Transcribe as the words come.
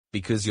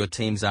Because your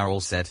teams are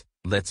all set,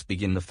 let's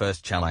begin the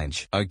first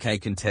challenge. Okay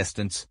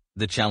contestants,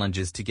 the challenge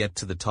is to get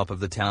to the top of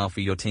the tower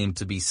for your team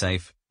to be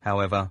safe.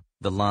 However,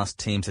 the last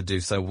team to do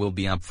so will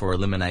be up for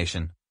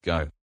elimination.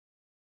 Go.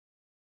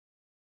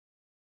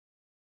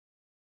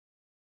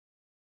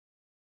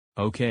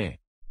 Okay.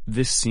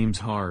 This seems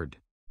hard.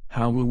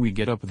 How will we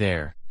get up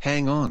there?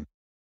 Hang on.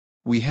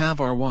 We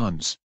have our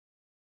wands.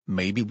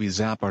 Maybe we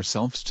zap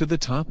ourselves to the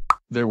top?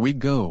 There we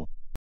go.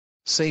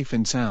 Safe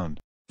and sound.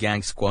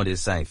 Gang squad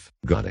is safe.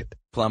 Got it.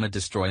 Plumber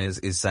destroyers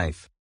is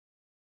safe.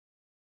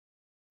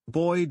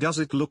 Boy, does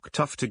it look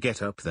tough to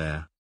get up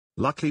there.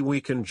 Luckily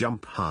we can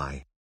jump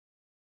high.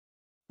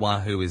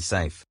 Wahoo is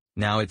safe.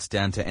 Now it's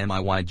down to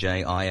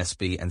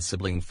MIYJISB and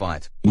sibling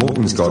fight.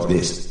 Morton's got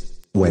this.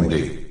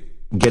 Wendy.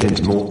 Get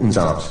into Morton's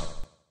arms.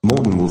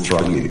 Morton will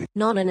throw you.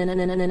 No.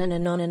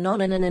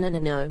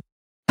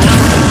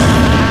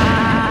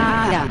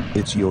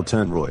 It's your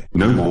turn, Roy.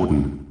 No,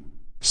 Morton.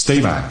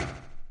 Stay back.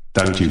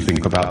 Don't you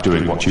think about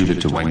doing what you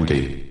did to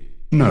Wendy.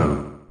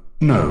 No.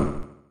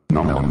 No.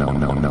 No, no, no,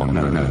 no, no,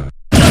 no, no.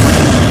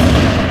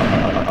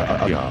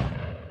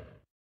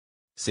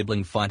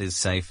 Sibling fight is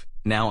safe.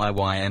 Now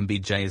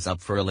IYMBJ is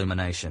up for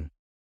elimination.